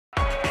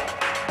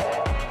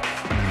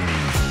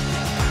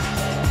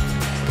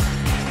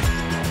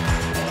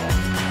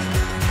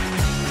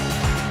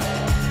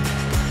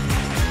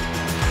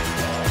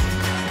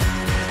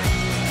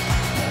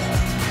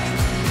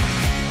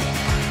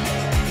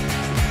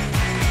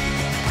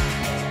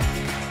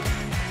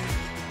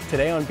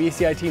Today on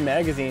BCIT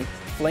Magazine,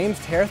 flames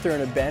tear through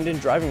an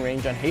abandoned driving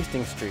range on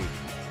Hastings Street.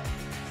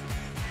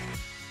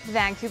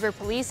 Vancouver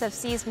police have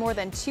seized more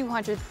than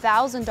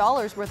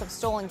 $200,000 worth of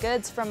stolen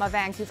goods from a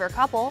Vancouver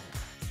couple.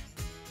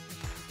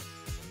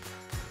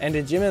 And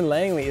a gym in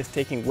Langley is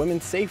taking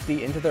women's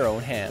safety into their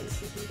own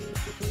hands.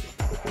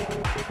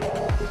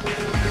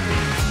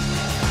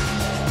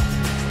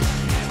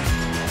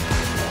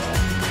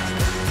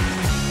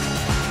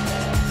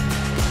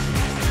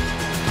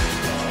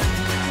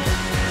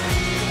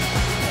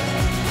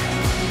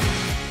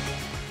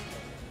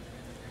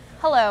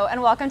 Hello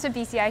and welcome to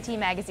BCIT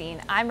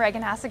Magazine. I'm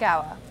Reagan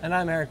Hasegawa. And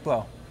I'm Eric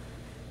Blow.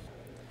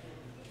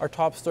 Our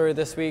top story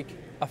this week,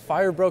 a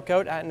fire broke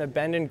out at an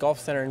abandoned golf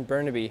center in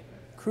Burnaby.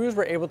 Crews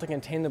were able to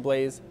contain the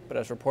blaze, but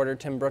as reporter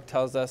Tim Brook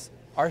tells us,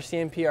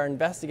 RCMP are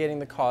investigating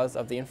the cause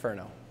of the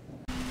inferno.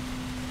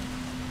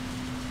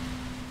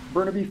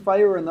 Burnaby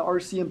Fire and the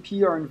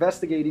RCMP are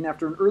investigating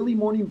after an early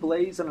morning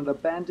blaze at an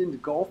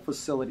abandoned golf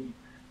facility.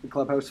 The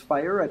clubhouse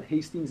fire at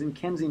Hastings and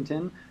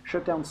Kensington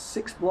shut down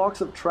 6 blocks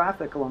of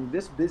traffic along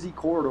this busy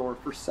corridor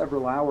for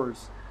several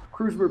hours.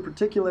 Crews were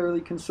particularly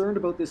concerned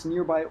about this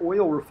nearby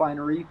oil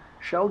refinery,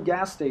 Shell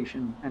gas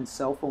station, and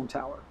cell phone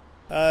tower.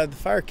 The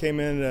fire came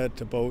in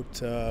at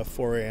about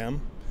 4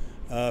 a.m.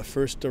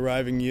 First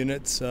arriving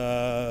units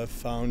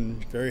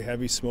found very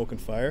heavy smoke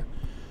and fire.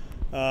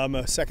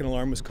 A second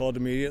alarm was called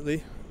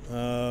immediately.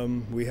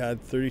 We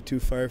had 32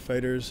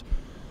 firefighters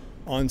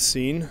on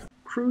scene.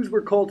 Crews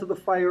were called to the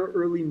fire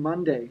early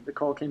Monday. The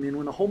call came in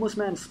when a homeless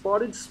man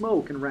spotted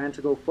smoke and ran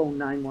to go phone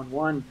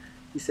 911.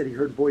 He said he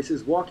heard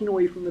voices walking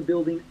away from the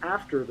building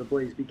after the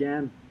blaze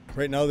began.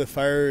 Right now the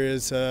fire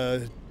is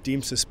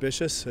deemed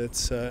suspicious.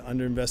 It's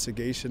under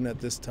investigation at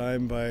this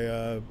time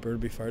by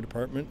Burnaby Fire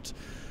Department,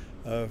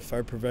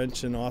 Fire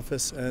Prevention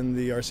Office, and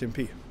the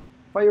RCMP.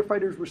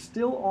 Firefighters were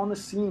still on the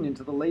scene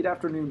into the late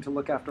afternoon to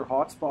look after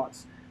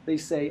hotspots. They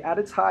say at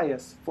its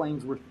highest,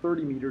 flames were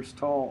 30 meters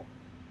tall.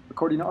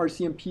 According to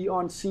RCMP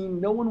on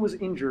scene, no one was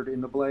injured in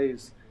the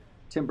blaze.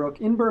 Tim Brook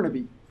in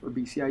Burnaby for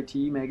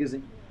BCIT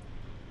Magazine.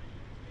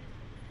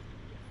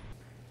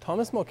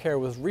 Thomas Mulcair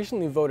was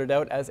recently voted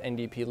out as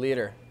NDP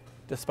leader.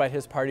 Despite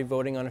his party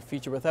voting on a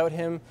feature without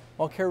him,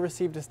 Mulcair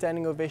received a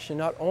standing ovation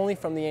not only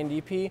from the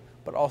NDP,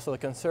 but also the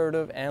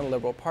Conservative and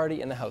Liberal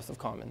Party in the House of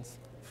Commons.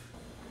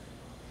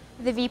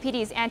 The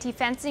VPD's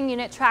anti-fencing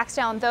unit tracks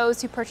down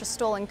those who purchase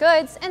stolen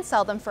goods and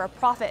sell them for a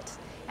profit.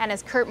 And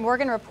as Kurt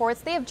Morgan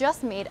reports, they have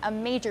just made a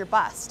major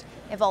bust,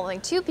 involving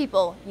 2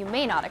 people you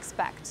may not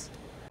expect.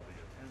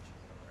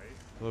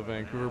 The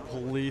Vancouver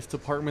Police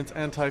Department's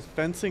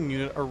anti-fencing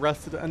unit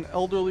arrested an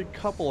elderly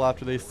couple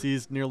after they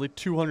seized nearly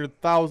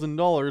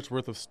 $200,000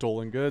 worth of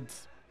stolen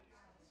goods.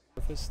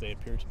 They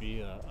appear to be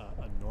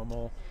a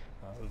normal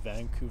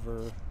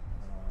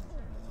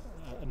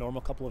a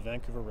normal couple of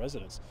Vancouver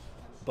residents.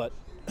 But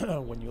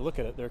when you look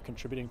at it, they're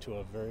contributing to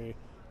a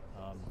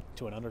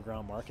to an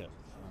underground market.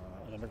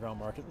 An underground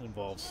market that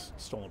involves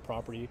stolen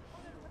property,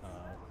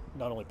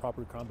 not only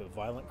property crime, but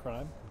violent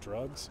crime,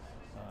 drugs.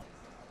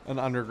 An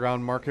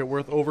underground market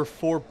worth over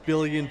 $4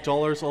 billion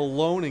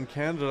alone in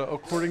Canada,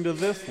 according to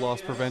this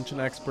loss prevention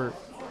expert.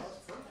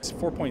 It's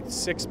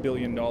 $4.6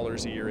 billion a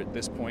year at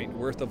this point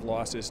worth of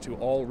losses to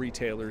all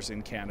retailers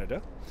in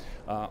Canada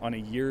on a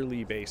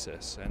yearly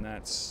basis, and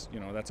that's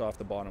off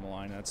the bottom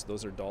line.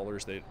 Those are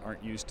dollars that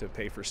aren't used to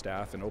pay for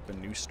staff and open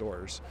new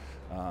stores.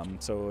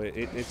 So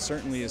it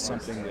certainly is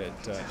something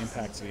that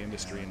impacts the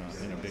industry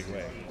in a big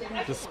way.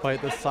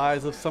 Despite the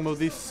size of some of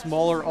these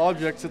smaller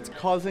objects, it's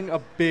causing a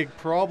big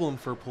problem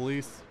for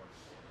police.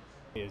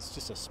 It's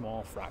just a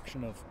small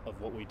fraction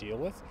of what we deal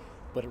with,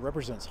 but it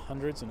represents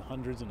hundreds and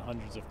hundreds and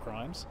hundreds of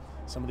crimes.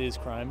 Some of these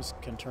crimes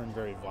can turn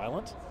very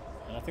violent,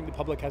 and I think the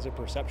public has a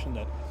perception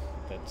that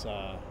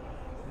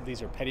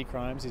these are petty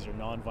crimes, these are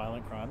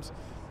non-violent crimes,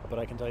 but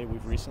I can tell you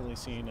we've recently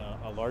seen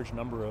a large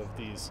number of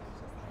these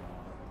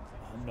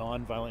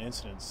non-violent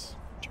incidents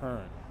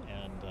turn,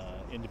 and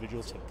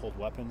individuals have pulled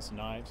weapons,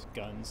 knives,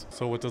 guns.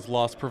 So what does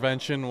loss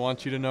prevention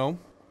want you to know?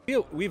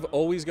 We've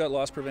always got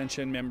loss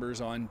prevention members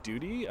on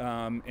duty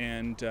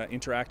and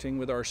interacting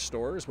with our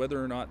stores.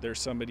 Whether or not there's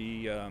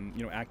somebody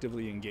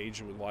actively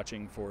engaged with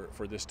watching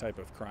for this type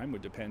of crime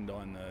would depend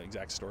on the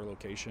exact store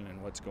location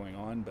and what's going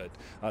on,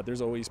 but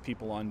there's always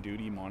people on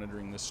duty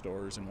monitoring the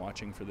stores and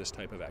watching for this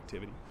type of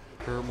activity.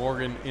 Kurt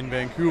Morgan in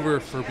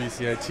Vancouver for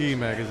BCIT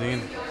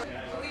Magazine.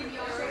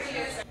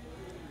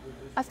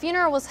 A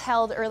funeral was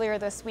held earlier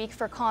this week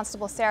for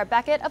Constable Sarah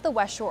Beckett of the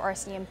West Shore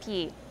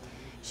RCMP.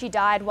 She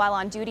died while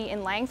on duty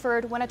in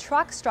Langford when a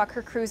truck struck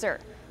her cruiser.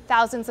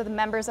 Thousands of the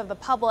members of the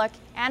public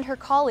and her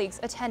colleagues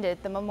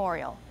attended the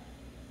memorial.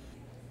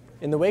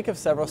 In the wake of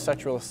several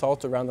sexual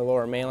assaults around the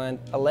Lower Mainland,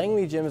 a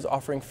Langley gym is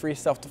offering free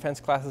self-defense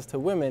classes to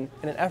women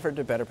in an effort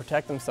to better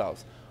protect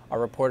themselves.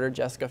 Our reporter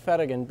Jessica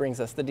Fettigan brings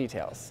us the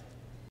details.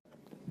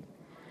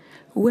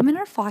 Women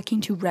are flocking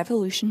to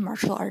Revolution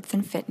Martial Arts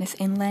and Fitness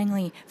in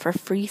Langley for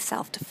free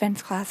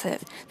self-defense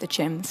classes. The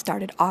gym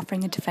started offering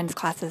the defense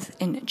classes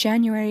in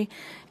January,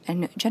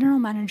 and General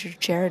Manager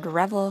Jared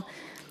Revel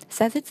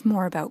says it's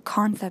more about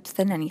concepts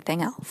than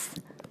anything else.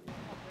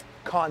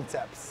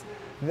 concepts.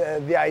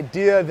 The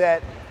idea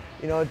that,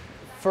 you know,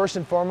 first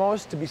and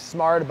foremost, to be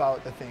smart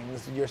about the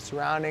things, your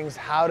surroundings,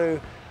 how to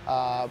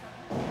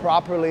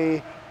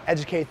properly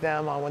educate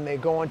them on when they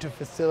go into a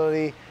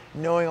facility,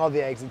 knowing all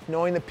the exits,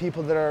 knowing the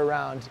people that are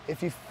around.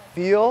 If you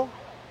feel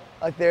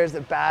like there's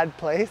a bad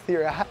place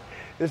you're at,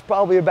 there's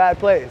probably a bad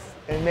place,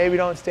 and maybe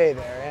don't stay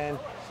there. And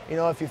you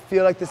know, if you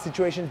feel like the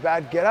situation's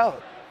bad, get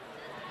out.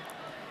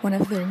 One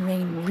of the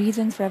main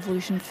reasons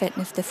Revolution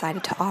Fitness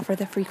decided to offer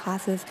the free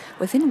classes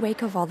was in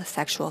wake of all the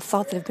sexual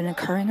assaults that have been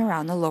occurring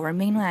around the Lower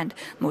Mainland,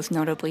 most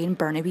notably in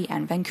Burnaby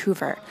and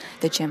Vancouver.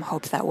 The gym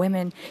hopes that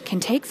women can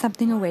take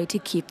something away to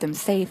keep them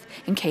safe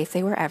in case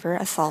they were ever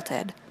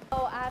assaulted.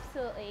 Oh,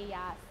 absolutely,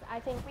 yes. I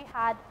think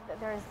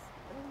there's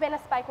been a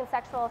spike in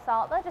sexual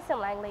assault, not just in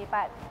Langley,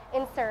 but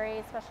in Surrey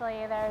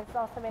especially. There's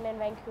also been in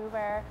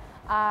Vancouver,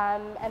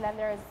 and then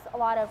there's a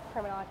lot of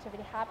criminal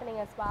activity happening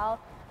as well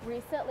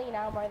recently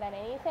now more than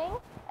anything.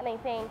 And I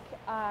think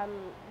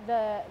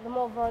the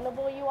more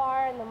vulnerable you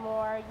are and the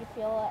more you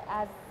feel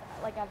as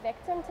like a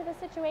victim to the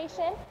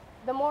situation,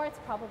 the more it's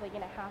probably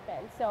going to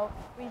happen. So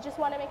we just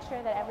want to make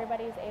sure that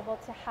everybody is able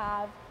to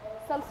have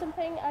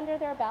something under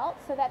their belt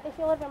so that they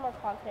feel a little bit more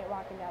confident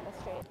walking down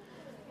the street.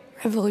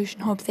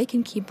 Revolution hopes they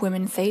can keep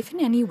women safe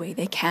in any way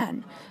they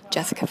can.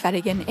 Jessica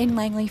Fettigan in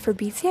Langley for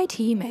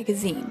BCIT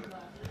Magazine.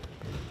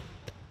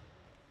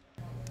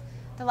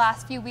 The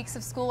last few weeks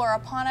of school are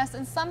upon us,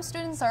 and some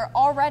students are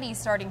already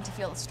starting to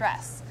feel the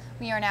stress.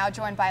 We are now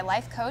joined by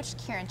life coach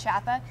Kieran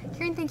Chatha.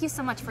 Kieran, thank you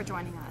so much for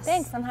joining us.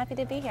 Thanks, I'm happy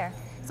to be here.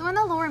 So in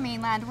the Lower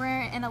Mainland,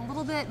 we're in a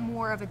little bit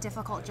more of a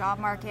difficult job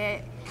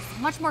market,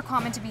 much more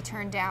common to be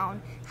turned down.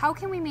 How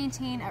can we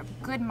maintain a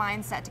good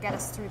mindset to get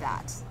us through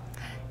that?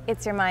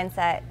 It's your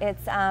mindset.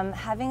 It's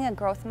having a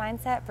growth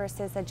mindset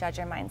versus a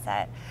judger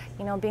mindset.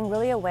 You know, being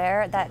really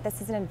aware that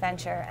this is an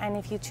adventure, and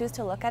if you choose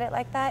to look at it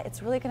like that,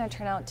 it's really going to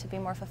turn out to be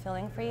more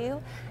fulfilling for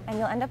you, and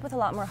you'll end up with a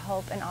lot more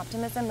hope and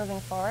optimism moving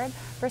forward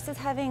versus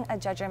having a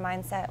judger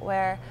mindset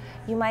where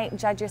you might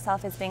judge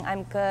yourself as being,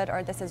 I'm good,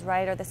 or this is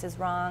right, or this is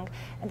wrong,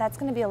 and that's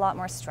going to be a lot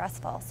more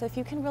stressful. So if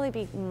you can really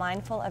be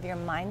mindful of your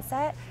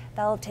mindset,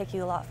 that'll take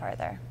you a lot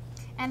farther.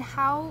 And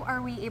how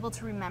are we able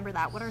to remember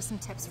that? What are some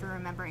tips for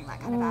remembering that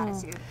kind of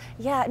attitude?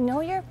 Yeah,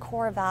 know your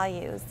core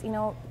values. You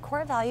know,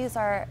 core values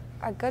are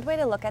a good way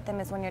to look at them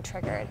is when you're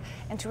triggered,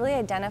 and to really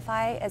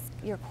identify as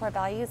your core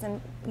values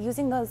and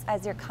using those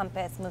as your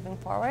compass moving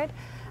forward.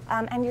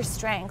 And your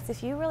strengths.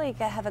 If you really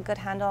have a good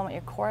handle on what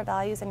your core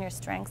values and your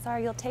strengths are,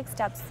 you'll take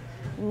steps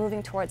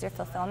moving towards your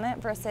fulfillment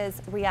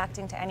versus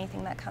reacting to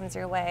anything that comes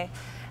your way,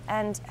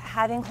 and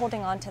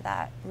holding on to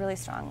that really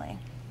strongly.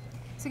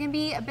 So it can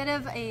be a bit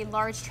of a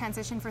large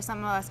transition for some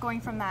of us,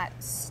 going from that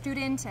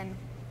student and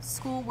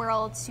school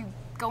world to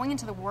going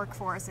into the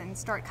workforce and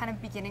start kind of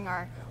beginning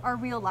our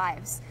real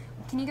lives.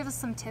 Can you give us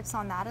some tips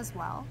on that as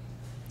well?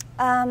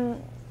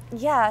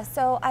 Yeah,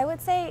 so I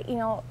would say, you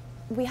know,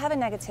 we have a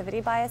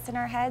negativity bias in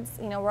our heads.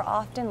 You know, we're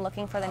often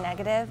looking for the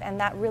negative, and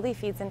that really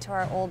feeds into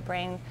our old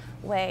brain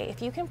way. If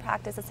you can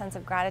practice a sense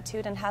of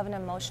gratitude and have an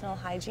emotional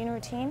hygiene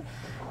routine,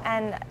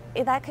 and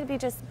that could be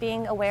just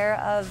being aware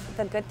of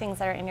the good things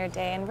that are in your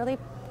day and really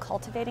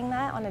cultivating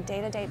that on a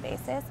day-to-day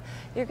basis,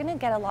 you're going to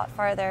get a lot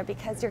farther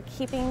because you're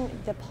keeping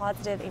the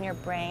positive in your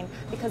brain,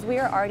 because we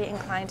are already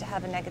inclined to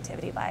have a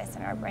negativity bias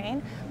in our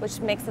brain, which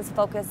makes us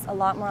focus a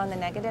lot more on the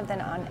negative than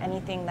on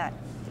anything that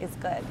is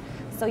good.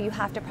 So you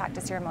have to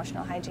practice your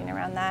emotional hygiene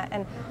around that,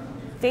 and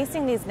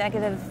facing these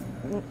negative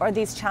or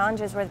these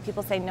challenges where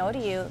people say no to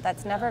you,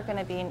 that's never going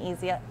to be an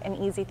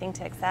easy thing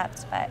to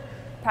accept, but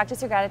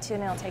practice your gratitude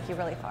and it'll take you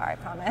really far, I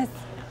promise.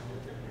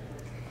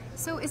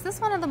 So is this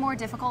one of the more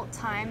difficult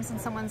times in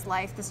someone's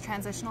life, this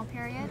transitional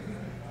period?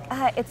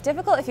 It's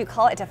difficult if you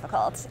call it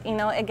difficult. You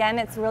know, again,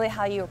 it's really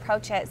how you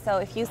approach it. So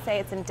if you say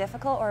it's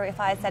difficult, or if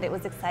I said it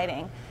was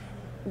exciting,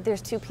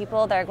 there's two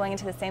people that are going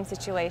into the same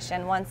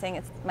situation. One saying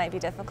it might be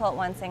difficult,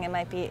 one saying it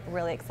might be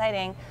really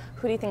exciting.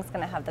 Who do you think is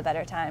going to have the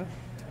better time?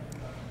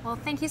 Well,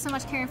 thank you so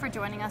much, Kieran, for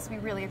joining us. We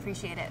really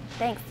appreciate it.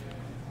 Thanks.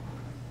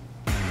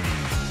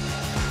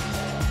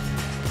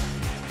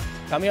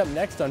 Coming up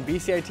next on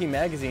BCIT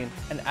Magazine,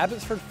 an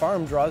Abbotsford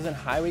farm draws in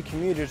highway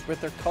commuters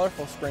with their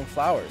colorful spring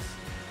flowers.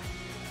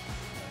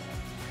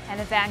 And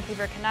the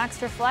Vancouver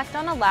Canucks reflect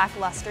on a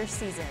lackluster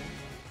season.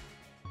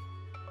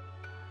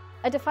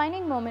 A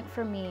defining moment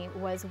for me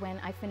was when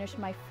I finished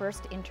my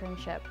first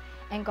internship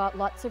and got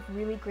lots of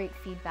really great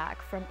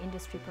feedback from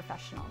industry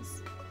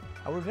professionals.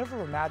 I would have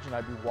never imagined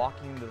I'd be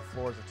walking into the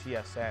floors of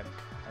TSN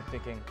and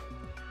thinking,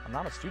 I'm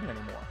not a student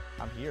anymore,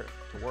 I'm here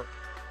to work.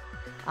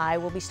 I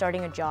will be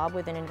starting a job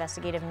with an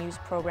investigative news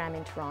program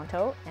in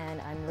Toronto,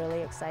 and I'm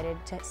really excited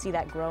to see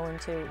that grow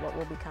into what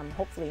will become,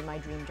 hopefully, my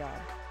dream job.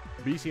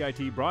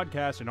 BCIT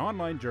broadcast and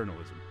online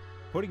journalism,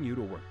 putting you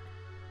to work.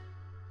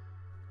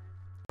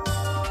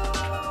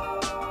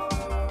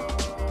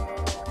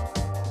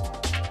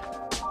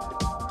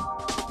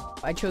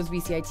 I chose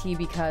BCIT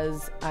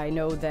because I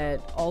know that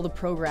all the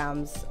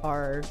programs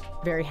are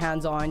very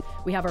hands-on.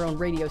 We have our own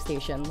radio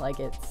station, like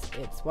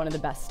it's one of the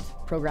best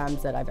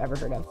programs that I've ever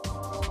heard of.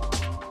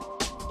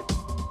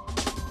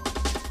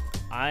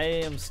 I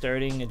am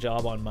starting a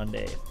job on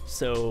Monday,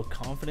 so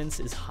confidence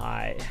is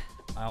high.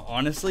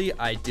 Honestly,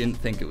 I didn't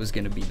think it was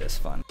going to be this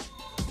fun.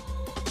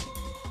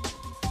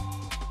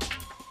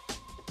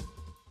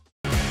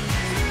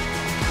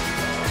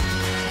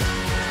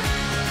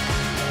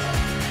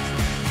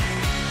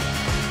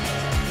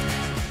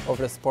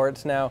 Over to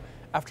sports now.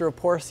 After a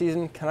poor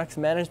season, Canucks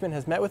management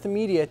has met with the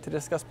media to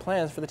discuss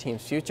plans for the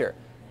team's future.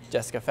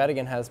 Jessica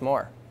Fettigan has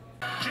more.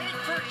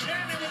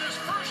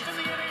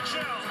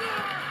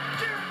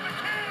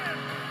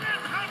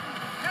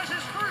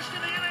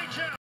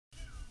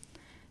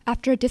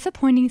 After a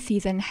disappointing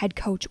season, head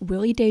coach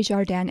Willie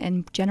Desjardins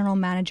and general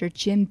manager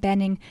Jim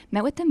Benning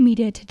met with the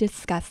media to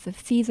discuss the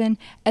season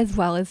as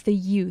well as the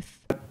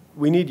youth.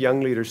 We need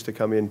young leaders to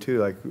come in too.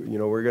 Like, you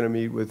know, we're going to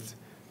meet with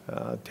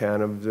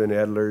Tanevs and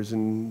Edlers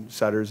and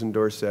Sutters and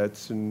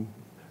Dorsets and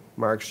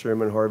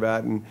Markstrom and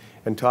Horvat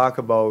and talk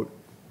about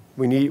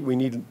we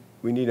need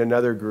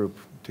another group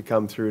to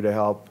come through to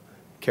help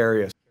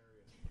carry us.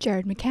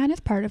 Jared McCann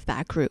is part of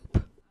that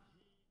group.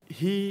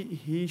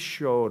 He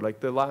showed, like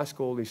the last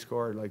goal he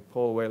scored, like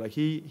pull away, like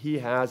he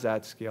has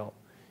that skill,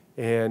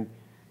 and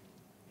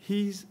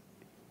he's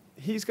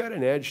got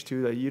an edge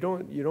too that you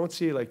don't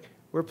see. Like,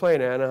 we're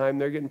playing Anaheim,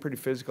 they're getting pretty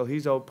physical.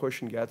 He's out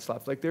pushing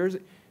Getzlaf. Like,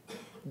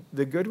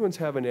 the good ones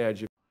have an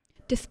edge.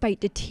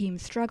 Despite the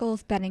team's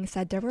struggles, Benning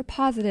said there were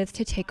positives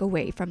to take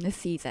away from the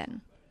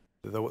season.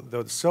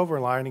 The silver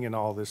lining in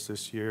all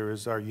this year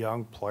is our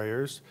young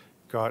players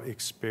got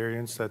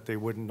experience that they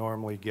wouldn't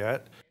normally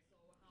get.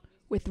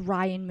 With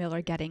Ryan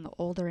Miller getting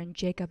older and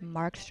Jacob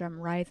Markstrom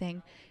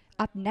rising,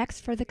 up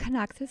next for the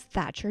Canucks is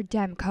Thatcher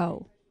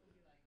Demko.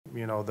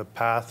 You know, the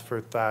path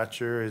for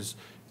Thatcher is,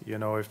 you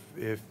know,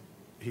 if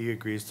he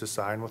agrees to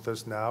sign with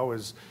us now,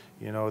 is,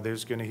 you know,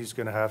 he's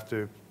going to have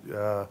to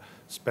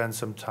spend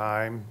some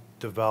time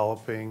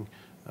developing,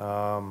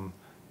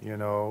 you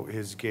know,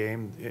 his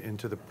game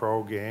into the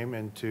pro game,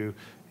 into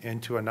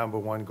a number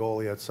one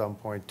goalie at some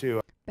point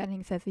too.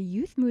 Benning says the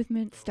youth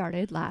movement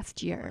started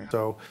last year.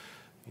 So,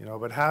 you know,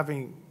 but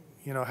having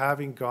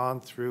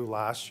gone through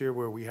last year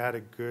where we had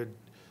a good,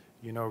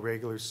 you know,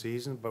 regular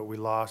season, but we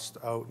lost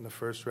out in the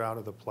first round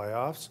of the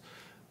playoffs,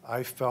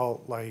 I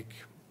felt like,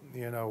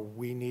 you know,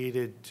 we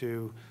needed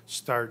to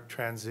start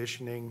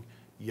transitioning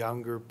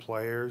younger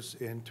players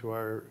into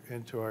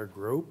our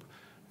group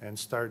and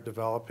start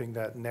developing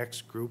that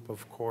next group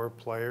of core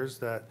players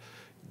that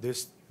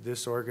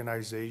this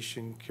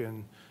organization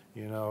can,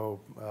 you know,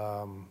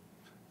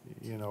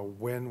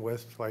 win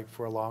with, like,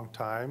 for a long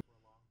time.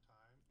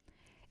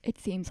 It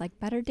seems like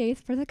better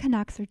days for the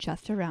Canucks are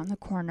just around the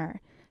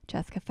corner.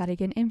 Jessica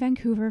Fettigan in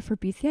Vancouver for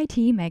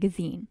BCIT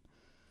Magazine.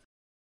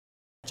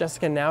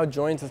 Jessica now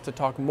joins us to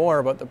talk more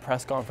about the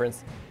press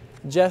conference.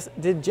 Jess,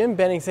 did Jim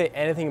Benning say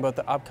anything about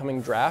the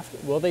upcoming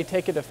draft? Will they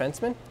take a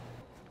defenseman?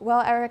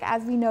 Well, Eric,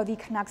 as we know, the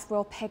Canucks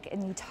will pick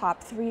in the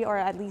top 3, or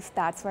at least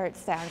that's where it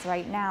stands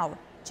right now.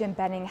 Jim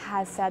Benning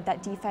has said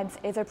that defense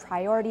is a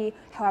priority.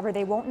 However,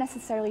 they won't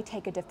necessarily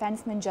take a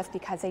defenseman just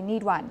because they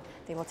need one.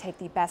 They will take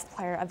the best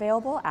player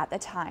available at the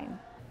time.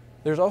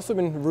 There's also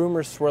been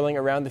rumors swirling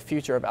around the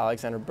future of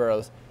Alexander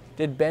Burrows.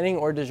 Did Benning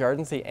or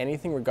Desjardins say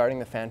anything regarding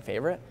the fan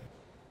favorite?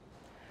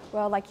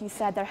 Well, like you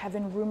said, there have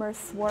been rumors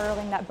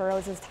swirling that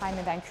Burrows' time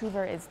in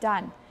Vancouver is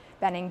done.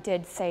 Benning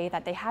did say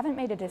that they haven't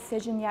made a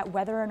decision yet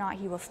whether or not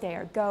he will stay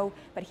or go,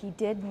 but he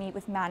did meet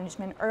with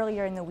management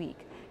earlier in the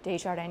week.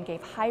 Desjardins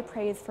gave high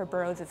praise for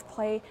Burrows'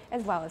 play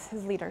as well as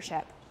his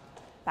leadership.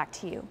 Back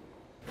to you.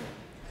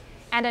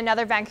 And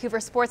another Vancouver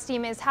sports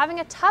team is having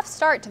a tough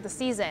start to the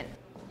season.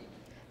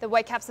 The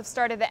Whitecaps have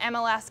started the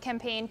MLS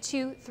campaign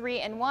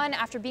 2-3-1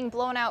 after being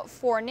blown out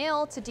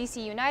 4-0 to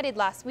DC United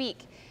last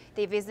week.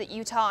 They visit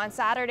Utah on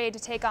Saturday to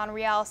take on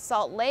Real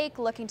Salt Lake,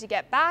 looking to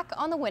get back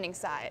on the winning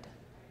side.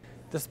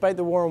 Despite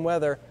the warm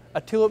weather,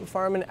 a tulip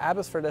farm in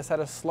Abbotsford has had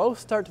a slow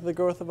start to the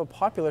growth of a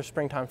popular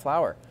springtime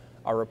flower.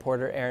 Our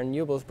reporter Aaron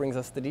Newbles brings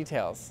us the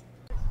details.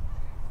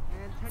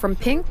 From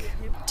pink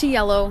to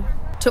yellow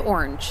to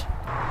orange,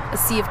 a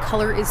sea of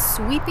color is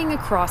sweeping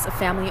across a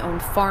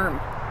family-owned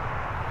farm.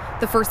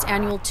 The first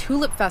annual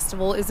Tulip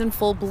Festival is in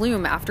full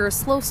bloom after a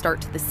slow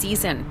start to the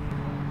season.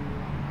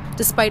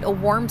 Despite a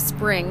warm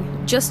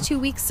spring, just 2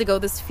 weeks ago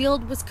this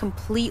field was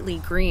completely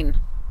green.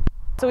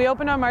 So we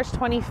opened on March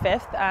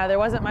 25th. There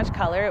wasn't much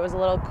color. It was a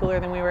little cooler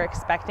than we were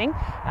expecting,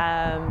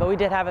 but we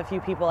did have a few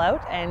people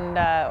out, and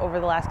over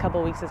the last couple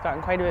of weeks it's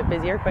gotten quite a bit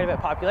busier, quite a bit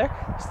popular.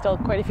 There's still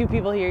quite a few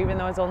people here even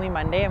though it's only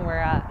Monday, and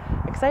we're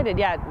excited.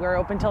 Yeah, we're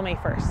open till May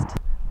 1st.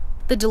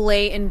 The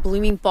delay in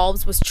blooming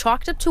bulbs was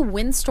chalked up to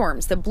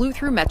windstorms that blew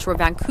through Metro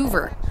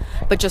Vancouver,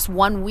 but just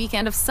one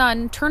weekend of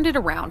sun turned it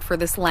around for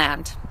this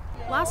land.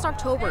 Last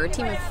October, a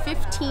team of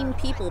 15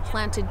 people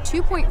planted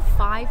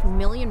 2.5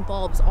 million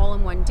bulbs all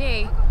in one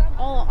day,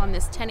 all on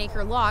this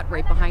 10-acre lot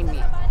right behind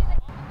me.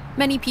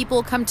 Many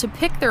people come to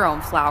pick their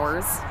own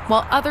flowers,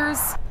 while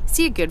others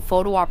see a good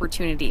photo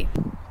opportunity.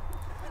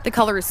 The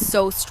color is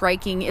so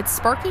striking, it's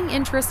sparking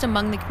interest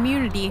among the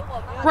community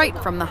right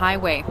from the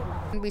highway.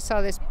 We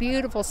saw this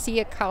beautiful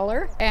sea of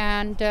color,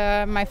 and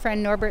my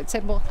friend Norbert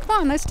said, well,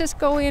 come on, let's just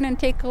go in and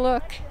take a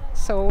look.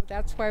 So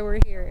that's why we're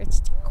here.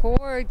 It's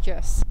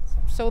gorgeous,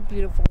 so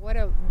beautiful. What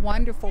a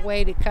wonderful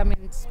way to come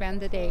and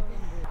spend the day.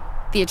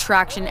 The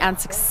attraction and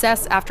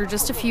success after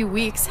just a few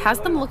weeks has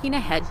them looking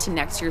ahead to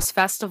next year's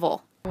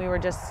festival. We were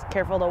just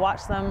careful to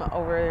watch them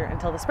over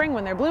until the spring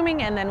when they're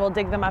blooming, and then we'll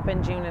dig them up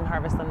in June and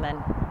harvest them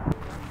then.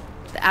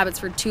 The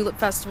Abbotsford Tulip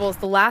Festival is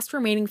the last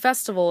remaining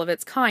festival of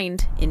its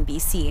kind in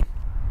BC.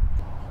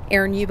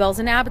 Erin Ubells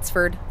in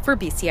Abbotsford for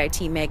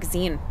BCIT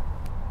Magazine.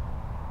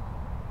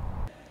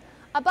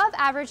 Above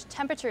average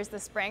temperatures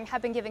this spring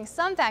have been giving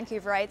some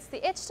Vancouverites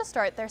the itch to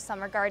start their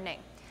summer gardening.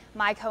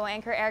 My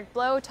co-anchor Eric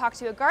Blow talked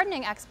to a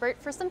gardening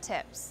expert for some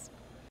tips.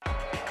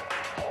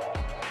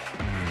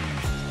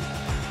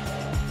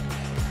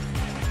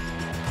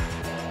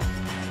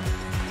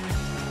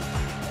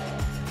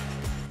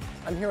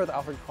 I'm here with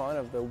Alfred Kwan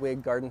of the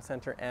Wig Garden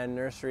Center and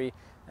Nursery.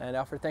 And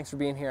Alfred, thanks for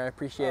being here. I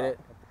appreciate it.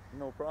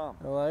 No problem.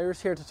 Well, I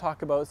was here to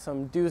talk about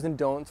some do's and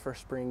don'ts for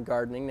spring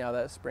gardening now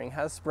that spring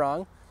has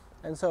sprung.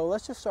 And so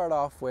let's just start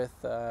off with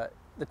the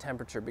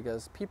temperature,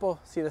 because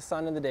people see the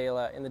sun in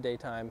the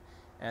daytime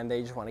and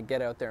they just want to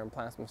get out there and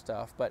plant some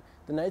stuff. But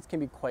the nights can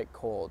be quite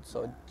cold.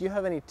 So do you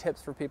have any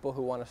tips for people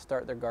who want to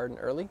start their garden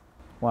early?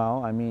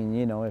 Well, I mean,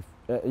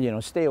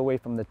 if stay away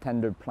from the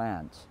tender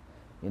plants.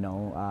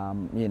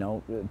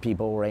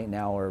 People right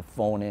now are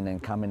phoning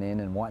and coming in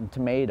and wanting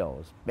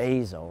tomatoes,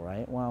 basil,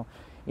 right? Well,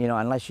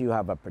 unless you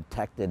have a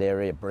protected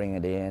area, bring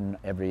it in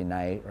every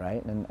night,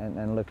 right?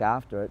 And look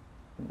after it.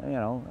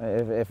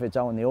 If it's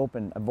out in the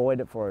open,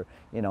 avoid it for,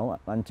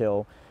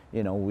 until,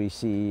 we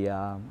see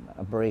a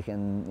break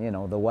in,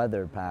 the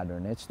weather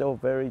pattern. It's still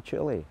very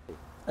chilly.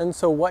 And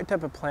so what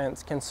type of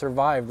plants can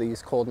survive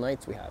these cold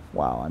nights we have?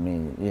 Well, I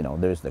mean,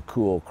 there's the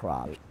cool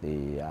crops,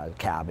 the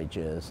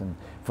cabbages, and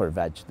for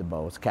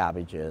vegetables,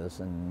 cabbages,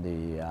 and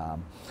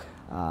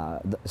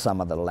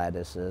some of the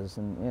lettuces,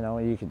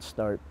 and you could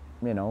start,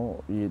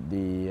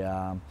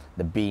 the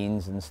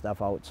beans and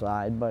stuff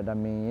outside. But I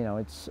mean,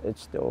 it's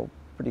still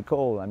pretty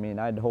cold. I mean,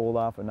 I'd hold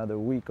off another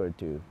week or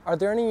two. Are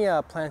there any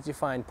plants you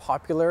find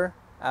popular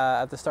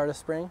at the start of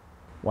spring?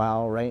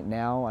 Well, right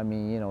now, I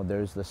mean,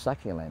 there's the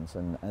succulents,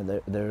 and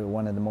they're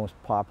one of the most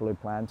popular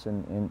plants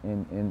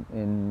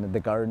in the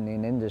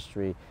gardening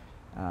industry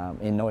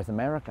in North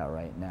America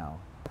right now.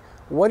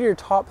 What are your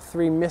top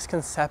 3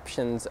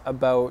 misconceptions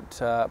about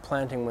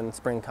planting when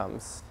spring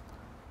comes?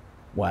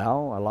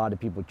 Well, a lot of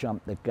people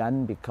jump the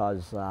gun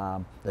because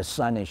the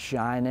sun is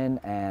shining,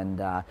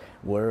 and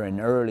we're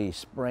in early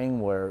spring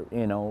where,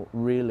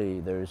 really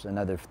there's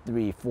another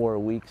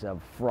 3-4 weeks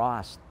of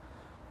frost.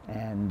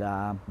 And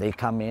they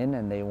come in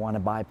and they want to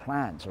buy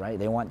plants, right?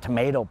 They want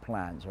tomato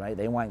plants, right?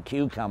 They want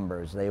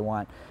cucumbers, they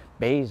want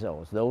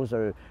basils. Those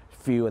are a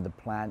few of the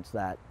plants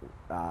that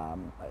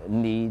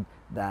need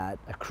a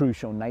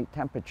crucial night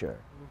temperature.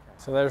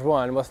 So there's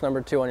one. What's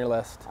number 2 on your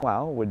list?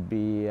 Well, would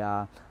be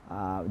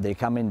they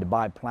come in to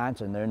buy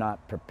plants and they're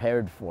not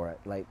prepared for it.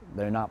 Like,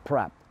 they're not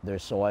prepped. Their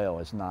soil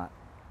is not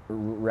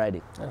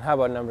ready. And how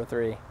about number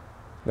 3?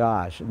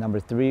 Gosh, number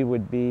 3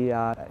 would be,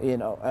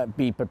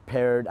 be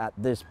prepared at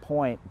this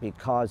point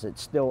because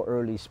it's still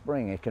early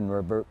spring. It can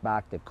revert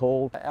back to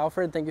cold.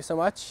 Alfred, thank you so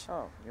much.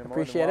 Oh, you're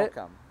Appreciate more than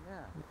welcome.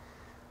 Yeah.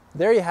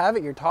 There you have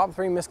it, your top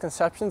 3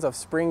 misconceptions of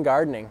spring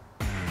gardening.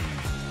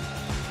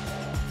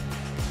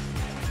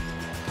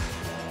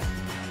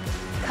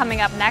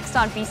 Coming up next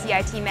on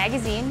BCIT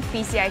Magazine,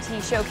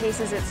 BCIT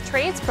showcases its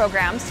trades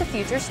programs to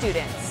future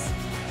students.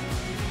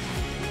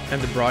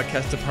 And the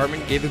broadcast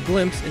department gave a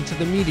glimpse into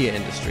the media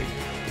industry.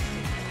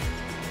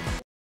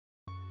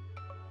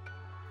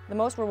 The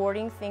most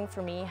rewarding thing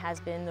for me has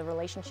been the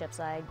relationships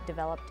I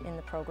developed in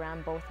the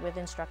program, both with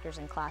instructors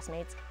and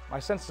classmates. My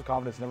sense of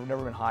confidence has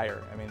never been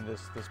higher. I mean,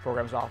 this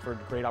program's offered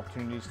great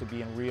opportunities to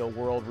be in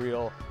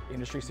real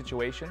industry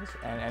situations,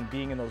 and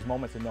being in those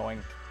moments and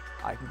knowing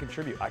I can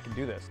contribute, I can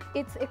do this.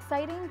 It's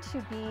exciting to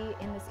be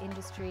in this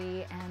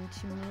industry and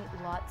to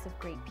meet lots of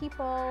great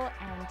people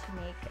and to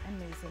make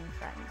amazing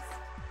friends.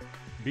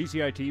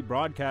 BCIT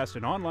Broadcast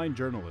and Online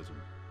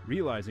Journalism,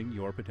 realizing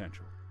your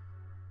potential.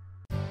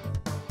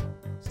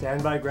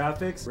 Standby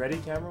graphics, ready,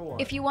 camera 1.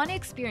 If you want to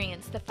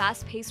experience the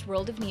fast-paced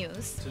world of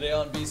news, today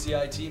on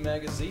BCIT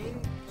Magazine,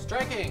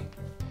 striking,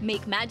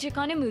 make magic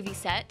on a movie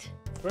set,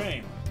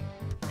 frame,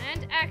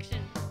 and action,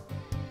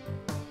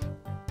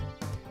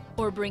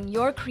 or bring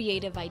your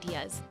creative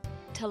ideas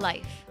to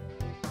life,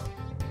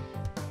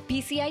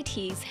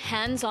 BCIT's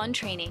hands-on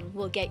training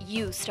will get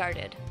you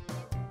started.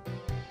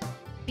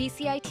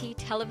 BCIT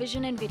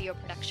Television and Video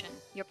Production.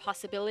 Your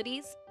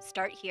possibilities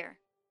start here.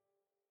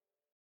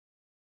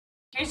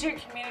 Here's your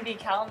community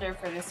calendar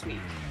for this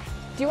week.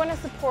 Do you want to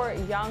support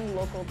young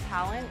local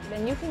talent?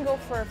 Then you can go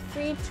for a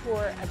free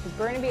tour at the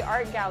Burnaby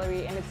Art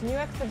Gallery and its new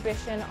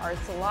exhibition,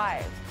 Arts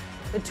Alive.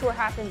 The tour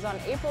happens on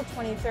April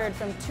 23rd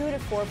from 2 to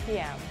 4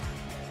 p.m.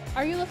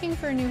 Are you looking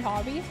for a new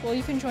hobby? Well,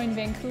 you can join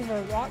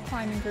Vancouver Rock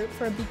Climbing Group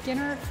for a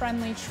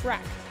beginner-friendly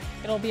trek.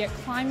 It'll be at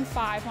Climb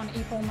 5 on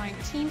April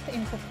 19th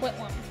in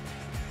Coquitlam.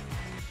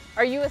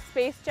 Are you a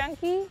space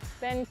junkie?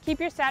 Then keep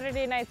your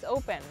Saturday nights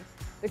open.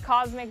 The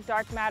Cosmic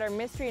Dark Matter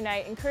Mystery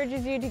Night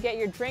encourages you to get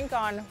your drink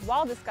on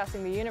while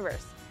discussing the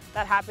universe.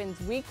 That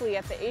happens weekly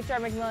at the H.R.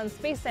 MacMillan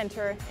Space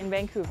Center in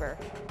Vancouver.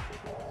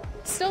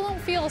 Still don't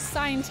feel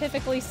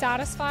scientifically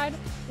satisfied?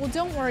 Well,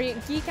 don't worry,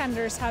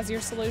 Geekenders has your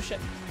solution.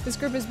 This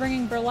group is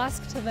bringing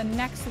burlesque to the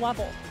next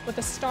level with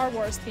a Star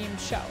Wars themed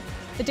show.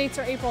 The dates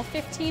are April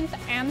 15th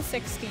and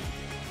 16th.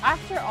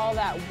 After all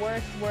that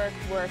work,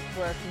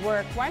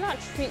 why not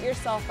treat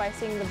yourself by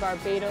seeing the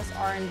Barbados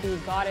R&B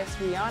goddess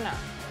Rihanna?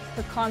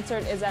 Her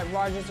concert is at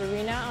Rogers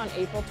Arena on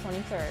April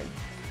 23rd.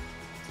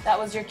 That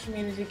was your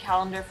community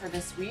calendar for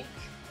this week.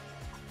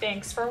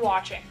 Thanks for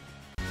watching.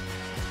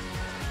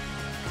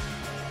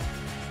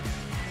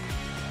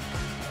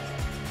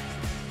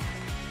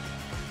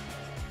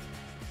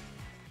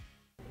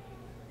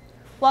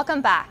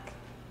 Welcome back.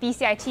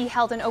 BCIT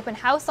held an open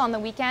house on the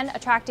weekend,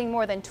 attracting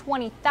more than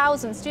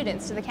 20,000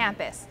 students to the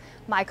campus.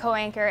 My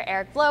co-anchor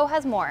Eric Blow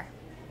has more.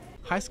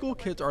 High school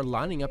kids are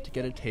lining up to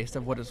get a taste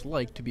of what it's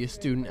like to be a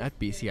student at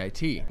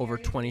BCIT. Over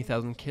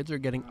 20,000 kids are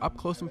getting up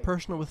close and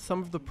personal with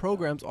some of the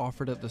programs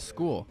offered at the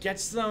school.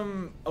 Gets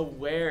them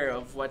aware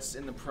of what's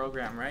in the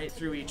program, right?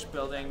 Through each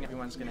building,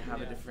 everyone's going to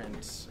have a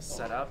different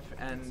setup,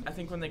 and I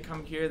think when they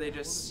come here, they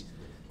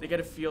get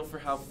a feel for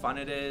how fun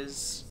it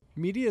is.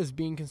 Media is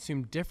being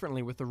consumed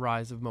differently with the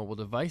rise of mobile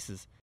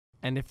devices,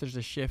 and if there's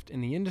a shift in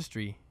the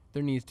industry,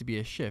 there needs to be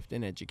a shift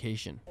in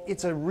education.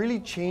 It's a really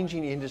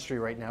changing industry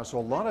right now, so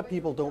a lot of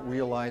people don't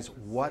realize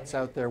what's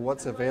out there,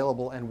 what's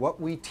available, and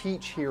what we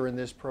teach here in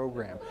this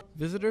program.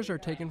 Visitors are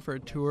taken for a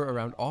tour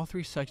around all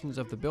three sections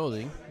of the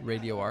building: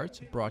 radio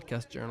arts,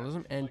 broadcast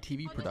journalism, and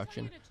TV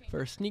production,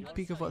 for a sneak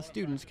peek of what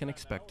students can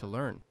expect to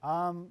learn.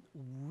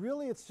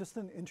 Really, it's just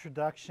an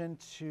introduction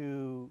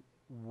to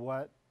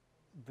what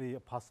the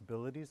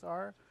possibilities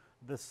are.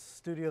 The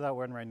studio that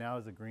we're in right now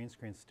is a green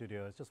screen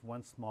studio. It's just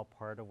one small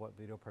part of what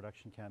video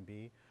production can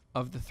be.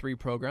 Of the three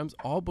programs,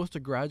 all boast a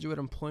graduate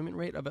employment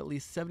rate of at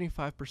least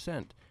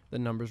 75%. The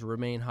numbers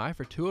remain high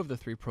for two of the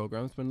three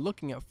programs when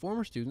looking at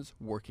former students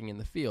working in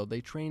the field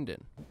they trained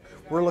in.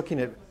 We're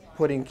looking at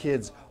putting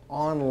kids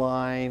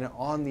online,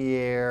 on the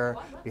air,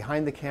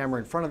 behind the camera,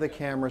 in front of the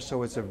camera,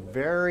 so it's a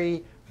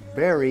very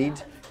varied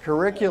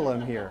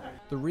curriculum here.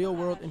 The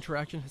real-world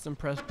interaction has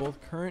impressed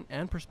both current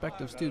and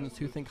prospective students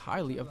who think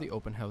highly of the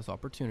open house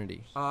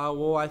opportunity.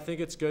 Well, I think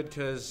it's good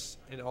because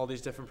in all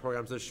these different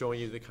programs, they're showing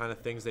you the kind of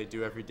things they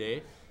do every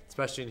day.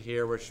 Especially in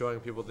here, we're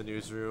showing people the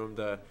newsroom,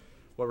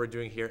 what we're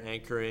doing here,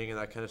 anchoring and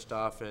that kind of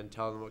stuff, and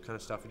telling them what kind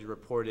of stuff we do,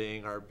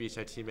 reporting, our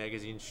BCIT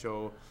Magazine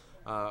show,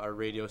 our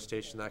radio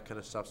station, that kind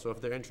of stuff. So if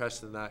they're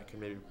interested in that, it can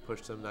maybe push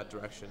them in that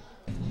direction.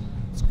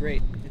 It's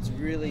great. It's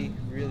really,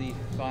 really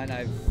fun.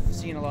 I've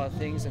seen a lot of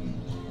things,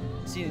 and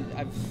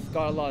I've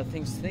got a lot of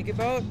things to think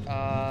about.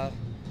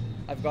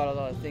 I've got a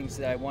lot of things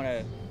that I want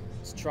to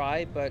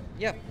try, but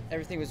yeah,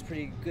 everything was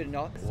pretty good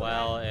enough.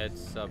 Well,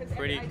 it's a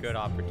pretty good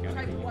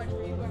opportunity.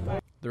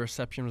 The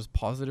reception was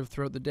positive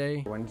throughout the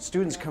day. When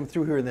students come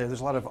through here, there's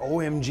a lot of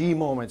OMG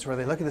moments where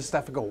they look at this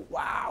stuff and go,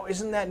 wow,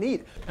 isn't that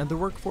neat? And the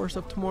workforce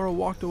of tomorrow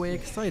walked away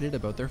excited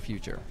about their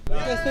future.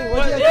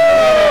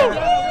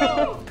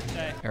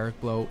 Eric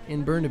Blow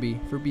in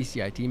Burnaby for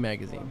BCIT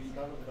Magazine.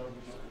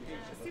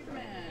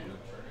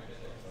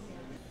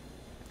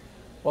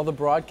 While the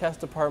broadcast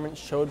department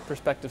showed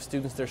prospective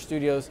students their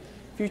studios,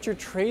 future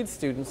trade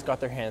students got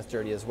their hands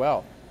dirty as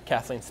well.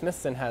 Kathleen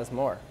Smithson has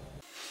more.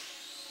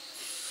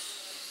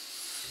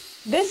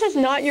 This is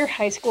not your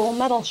high school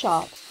metal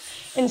shop.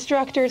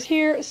 Instructors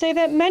here say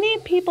that many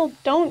people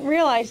don't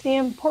realize the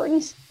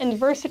importance and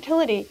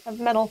versatility of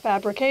metal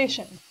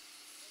fabrication. I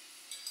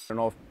don't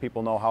know if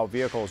people know how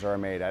vehicles are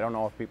made. I don't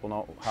know if people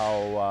know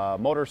how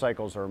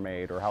motorcycles are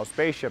made or how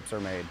spaceships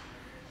are made.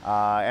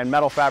 And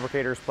metal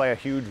fabricators play a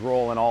huge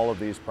role in all of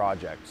these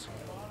projects.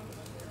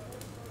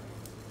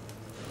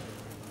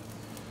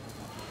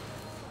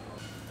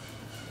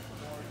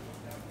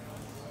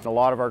 A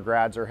lot of our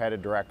grads are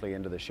headed directly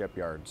into the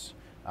shipyards.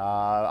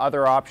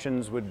 Other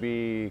options would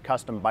be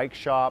custom bike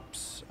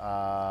shops,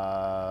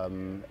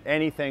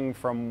 anything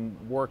from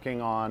working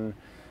on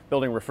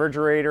building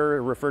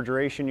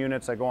refrigeration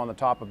units that go on the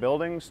top of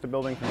buildings to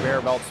building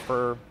conveyor belts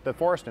for the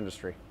forest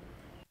industry.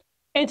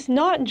 It's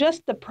not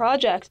just the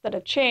projects that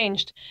have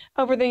changed.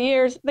 Over the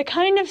years, the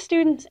kind of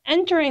students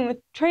entering the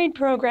trade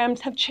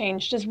programs have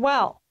changed as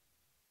well.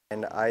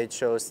 And I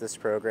chose this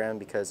program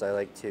because I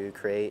like to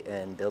create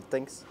and build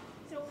things.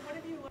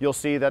 You'll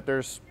see that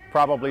there's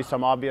probably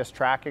some obvious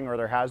tracking, or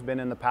there has been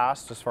in the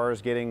past, as far as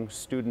getting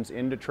students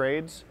into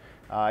trades.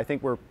 I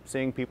think we're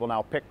seeing people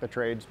now pick the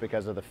trades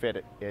because of the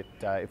fit. It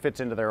fits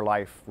into their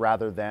life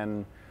rather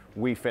than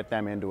we fit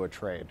them into a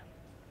trade.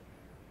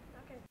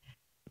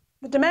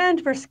 The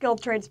demand for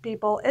skilled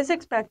tradespeople is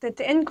expected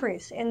to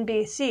increase in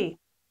BC.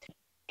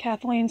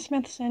 Kathleen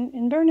Smithson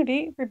in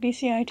Burnaby for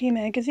BCIT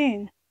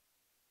Magazine.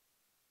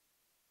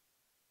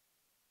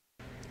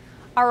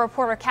 Our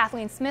reporter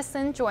Kathleen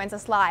Smithson joins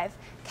us live.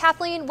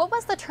 Kathleen, what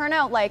was the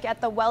turnout like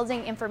at the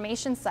welding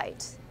information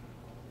site?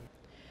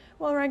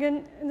 Well,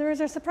 Reagan, there was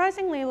a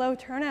surprisingly low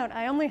turnout.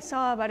 I only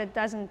saw about a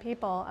dozen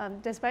people,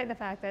 despite the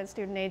fact that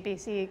Student Aid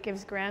BC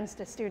gives grants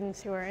to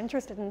students who are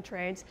interested in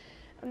trades.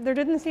 There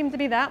didn't seem to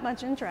be that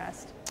much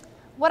interest.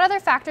 What other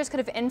factors could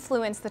have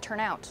influenced the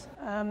turnout?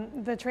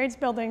 The trades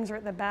buildings are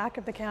at the back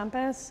of the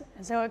campus,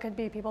 so it could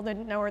be people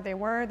didn't know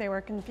where they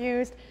were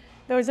confused.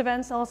 Those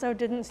events also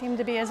didn't seem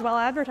to be as well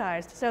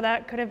advertised, so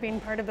that could have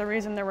been part of the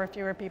reason there were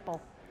fewer people.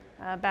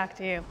 Back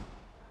to you.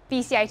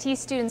 BCIT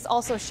students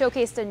also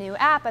showcased a new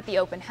app at the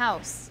open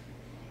house.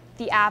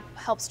 The app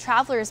helps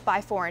travelers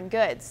buy foreign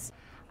goods.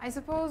 I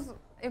suppose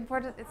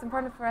it's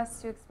important for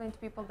us to explain to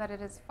people that it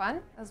is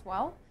fun as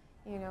well.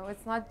 You know,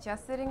 it's not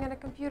just sitting at a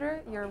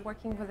computer. You're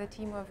working with a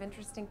team of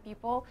interesting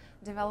people,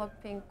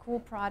 developing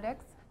cool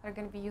products that are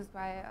going to be used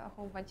by a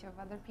whole bunch of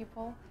other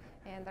people,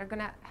 and they're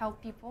going to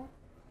help people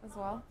as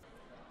well.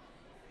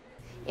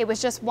 It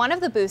was just one of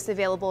the booths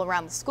available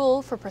around the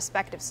school for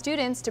prospective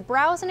students to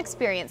browse and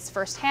experience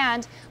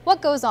firsthand what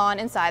goes on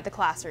inside the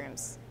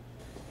classrooms.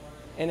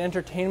 In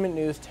entertainment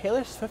news,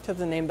 Taylor Swift has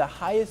been named the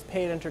highest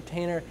paid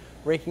entertainer,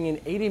 raking in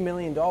 $80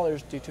 million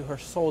due to her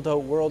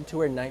sold-out world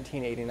tour in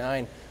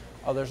 1989.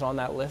 Others on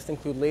that list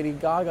include Lady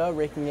Gaga,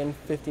 raking in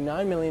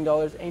 $59 million,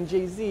 and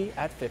Jay-Z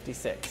at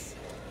 56.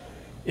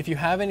 If you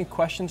have any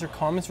questions or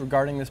comments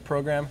regarding this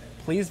program,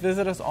 please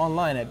visit us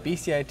online at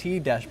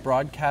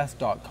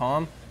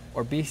bcit-broadcast.com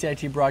or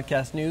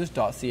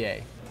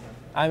bcitbroadcastnews.ca.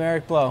 I'm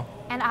Eric Blow.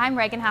 And I'm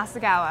Reagan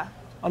Hasegawa.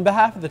 On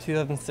behalf of the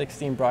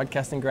 2016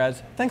 broadcasting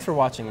grads, thanks for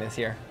watching this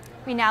year.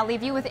 We now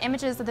leave you with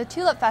images of the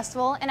Tulip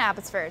Festival in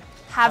Abbotsford.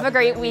 Have a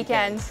great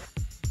weekend.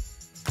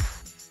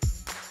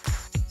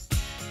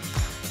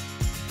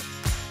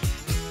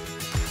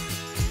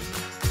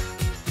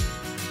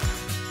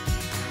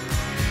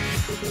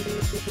 We'll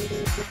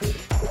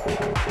be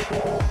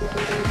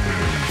right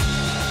back.